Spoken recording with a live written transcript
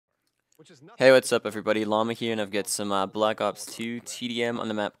Hey, what's up everybody? Llama here, and I've got some Black Ops 2 TDM on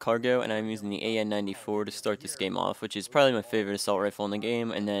the map Cargo, and I'm using the AN-94 to start this game off, which is probably my favorite assault rifle in the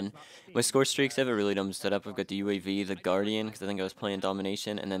game. And then my score streaks, I have a really dumb setup. I've got the UAV, the Guardian, because I think I was playing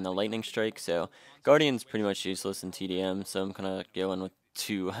Domination, and then the Lightning Strike, so Guardian's pretty much useless in TDM, so I'm kind of going with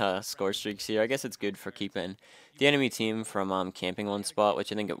two score streaks here. I guess it's good for keeping the enemy team from camping one spot,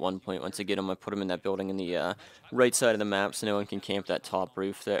 which I think at one point, once I get them, I put them in that building in the right side of the map so no one can camp that top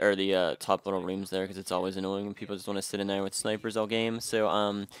roof there, or the top little rooms there, because it's always annoying when people just want to sit in there with snipers all game. So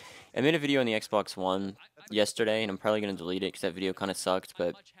I made a video on the Xbox One yesterday, and I'm probably going to delete it because that video kind of sucked,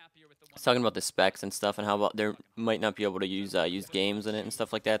 but it's talking about the specs and stuff and how about there might not be able to use games in it and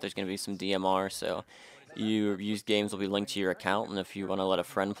stuff like that. There's going to be some DMR, so your used games will be linked to your account, and if you want to let a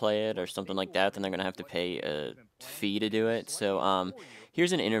friend play it or something like that, then they're going to have to pay a fee to do it. So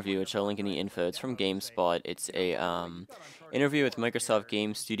here's an interview which I'll link in the info. It's from GameSpot. It's a interview with Microsoft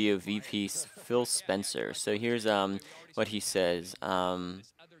Game Studio VP Phil Spencer. So here's what he says.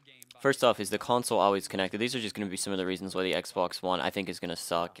 First off, is the console always connected? These are just going to be some of the reasons why the Xbox One I think is going to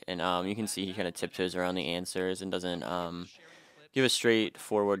suck. And you can see he kind of tiptoes around the answers and doesn't give a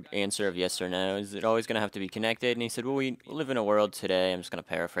straightforward answer of yes or no. Is it always going to have to be connected? And he said, well, we live in a world today, I'm just kind of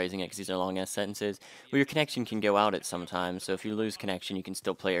paraphrasing it because these are long-ass sentences, where your connection can go out at some time. So if you lose connection, you can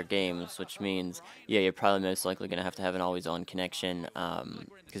still play your games, which means, yeah, you're probably most likely going to have an always-on connection,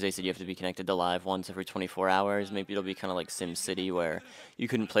 because they said you have to be connected to live once every 24 hours. Maybe it'll be kind of like SimCity, where you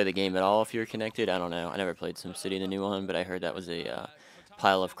couldn't play the game at all if you were connected. I don't know. I never played SimCity, the new one, but I heard that was a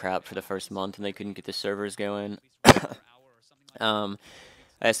pile of crap for the first month, and they couldn't get the servers going. Um,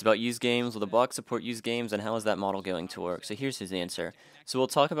 I asked about used games. Will the box support used games, and how is that model going to work? So here's his answer. So we'll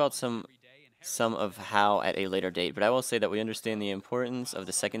talk about some of how at a later date, but I will say that we understand the importance of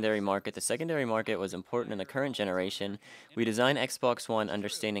the secondary market. The secondary market was important in the current generation. We designed Xbox One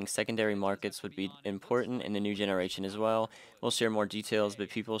understanding secondary markets would be important in the new generation as well. We'll share more details, but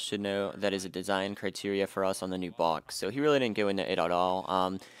people should know that is a design criteria for us on the new box. So he really didn't go into it at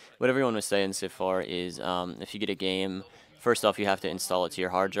all. What everyone was saying so far is if you get a game, first off, you have to install it to your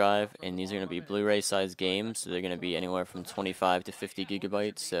hard drive, and these are going to be Blu-ray size games, so they're going to be anywhere from 25 to 50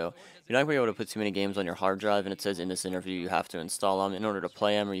 gigabytes, so you're not going to be able to put too many games on your hard drive, and it says in this interview you have to install them in order to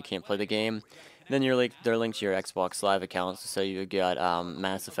play them, or you can't play the game. And then they're linked to your Xbox Live account, so say you got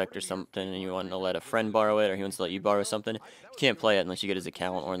Mass Effect or something, and you want to let a friend borrow it, or he wants to let you borrow something, you can't play it unless you get his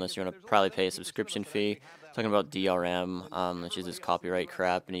account, or unless you want to probably pay a subscription fee. Talking about DRM, which is this copyright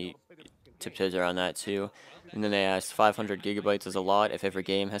crap, and he tiptoes around that too. And then they asked 500 gigabytes is a lot if every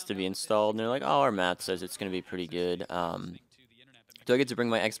game has to be installed. And they're like, oh, our math says it's going to be pretty good. Do I get to bring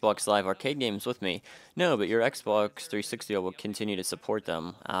my Xbox Live arcade games with me? No, but your Xbox 360 will continue to support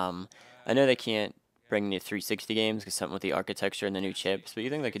them. I know they can't bring the 360 games because something with the architecture and the new chips, but you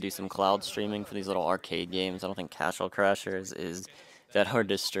think they could do some cloud streaming for these little arcade games? I don't think Castle Crashers is that hard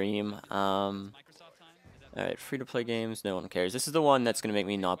to stream. Alright, free-to-play games, no one cares. This is the one that's going to make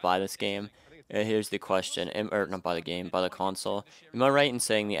me not buy this game. Here's the question, or not buy the game, buy the console. Am I right in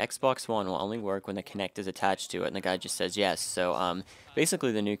saying the Xbox One will only work when the Kinect is attached to it? And the guy just says yes. So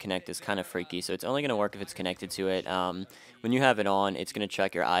basically the new Kinect is kind of freaky, so it's only going to work if it's connected to it. When you have it on, it's going to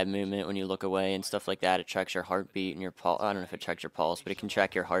track your eye movement when you look away and stuff like that. It tracks your heartbeat and your pulse. I don't know if it tracks your pulse, but it can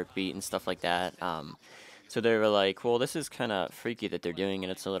track your heartbeat and stuff like that. So they were like, well, this is kind of freaky that they're doing it.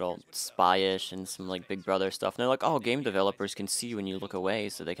 It's a little spy-ish and some like Big Brother stuff. And they're like, oh, game developers can see when you look away,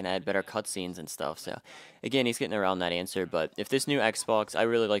 so they can add better cutscenes and stuff. So again, he's getting around that answer. But if this new Xbox, I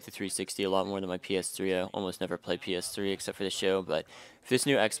really like the 360 a lot more than my PS3. I almost never play PS3 except for the show. But if this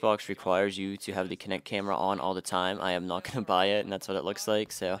new Xbox requires you to have the Kinect camera on all the time, I am not going to buy it, and that's what it looks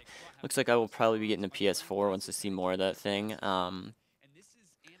like. So looks like I will probably be getting a PS4 once I see more of that thing.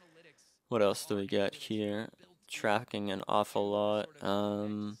 What else do we get here? Tracking an awful lot.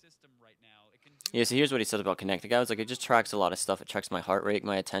 Yeah, so here's what he said about Kinect. The guy was like, it just tracks a lot of stuff. It tracks my heart rate,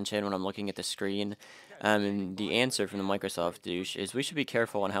 my attention when I'm looking at the screen. And the answer from the Microsoft douche is we should be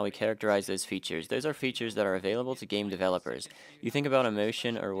careful on how we characterize those features. Those are features that are available to game developers. You think about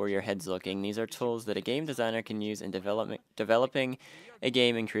emotion or where your head's looking. These are tools that a game designer can use in developing a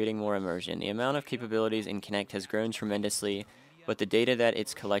game and creating more immersion. The amount of capabilities in Kinect has grown tremendously, but the data that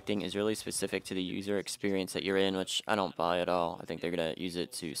it's collecting is really specific to the user experience that you're in, which I don't buy at all. I think they're going to use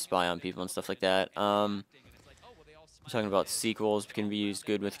it to spy on people and stuff like that. Talking about sequels can be used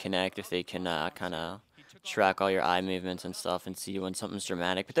good with Kinect if they can kind of track all your eye movements and stuff and see when something's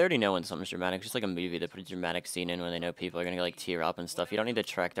dramatic. But they already know when something's dramatic. Just like a movie, they put a dramatic scene in when they know people are going to like tear up and stuff. You don't need to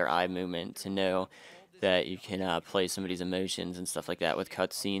track their eye movement to know that you can play somebody's emotions and stuff like that with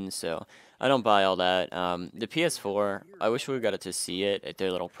cutscenes. So I don't buy all that. The PS4, I wish we got to see it at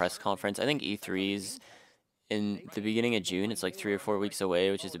their little press conference. I think E3's in the beginning of June. It's like 3 or 4 weeks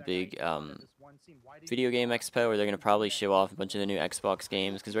away, which is a big video game expo where they're going to probably show off a bunch of the new Xbox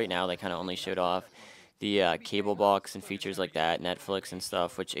games, because right now they kind of only showed off the cable box and features like that, Netflix and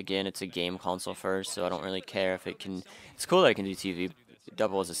stuff, which again, it's a game console first, so I don't really care if it can. It's cool that it can do TV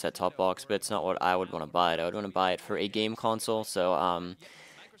double as a set-top box, but it's not what I would want to buy it. I would want to buy it for a game console, so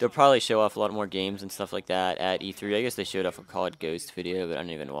they'll probably show off a lot more games and stuff like that at E3. I guess they showed off a COD Ghost video, but I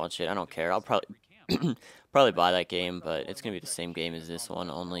didn't even watch it. I don't care. I'll probably probably buy that game, but it's gonna be the same game as this one,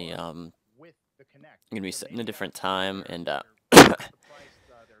 only gonna be set in a different time, and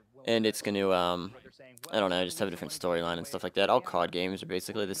and it's gonna I don't know, just have a different storyline and stuff like that. All COD games are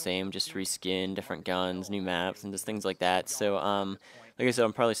basically the same, just reskin, different guns, new maps, and just things like that. So like I said,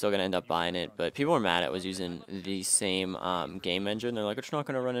 I'm probably still gonna end up buying it, but people were mad at was using the same game engine. They're like, it's not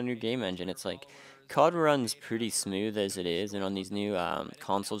gonna run a new game engine. It's like COD runs pretty smooth as it is, and on these new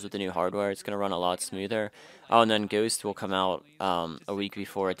consoles with the new hardware, it's gonna run a lot smoother. Oh, and then Ghost will come out a week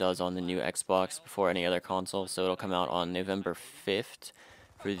before it does on the new Xbox, before any other console. So it'll come out on November 5th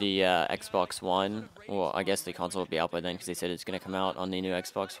for the Xbox One. Well, I guess the console will be out by then because they said it's going to come out on the new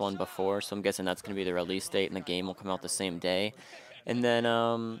Xbox One before. So I'm guessing that's going to be the release date, and the game will come out the same day. And then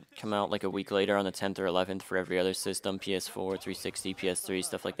come out like a week later on the 10th or 11th for every other system, PS4, 360, PS3,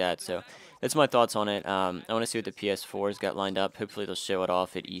 stuff like that. So that's my thoughts on it. I want to see what the PS4's got lined up. Hopefully they'll show it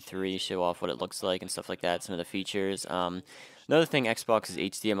off at E3, show off what it looks like and stuff like that, some of the features. Another thing, Xbox is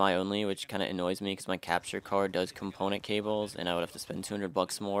HDMI only, which kind of annoys me because my capture card does component cables, and I would have to spend 200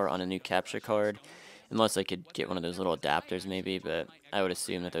 bucks more on a new capture card, unless I could get one of those little adapters maybe, but I would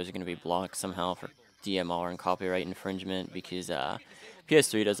assume that those are going to be blocked somehow for DMR and copyright infringement, because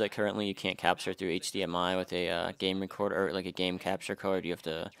PS3 does that currently. You can't capture through HDMI with a game recorder, or like a game capture card. You have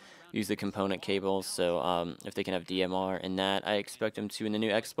to use the component cables, so if they can have DMR in that, I expect them to in the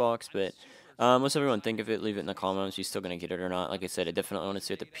new Xbox, but what's everyone think of it? Leave it in the comments. You still gonna get it or not? Like I said, I definitely want to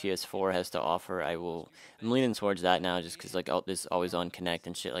see what the PS4 has to offer. I'm leaning towards that now, just because like all this always on Kinect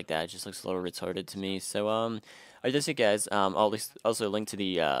and shit like that, it just looks a little retarded to me. So I just say guys, I'll at least also link to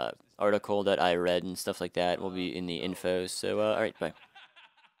the article that I read and stuff like that will be in the info. So all right, bye.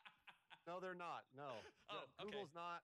 No, they're not. No. Oh, okay. Google's not.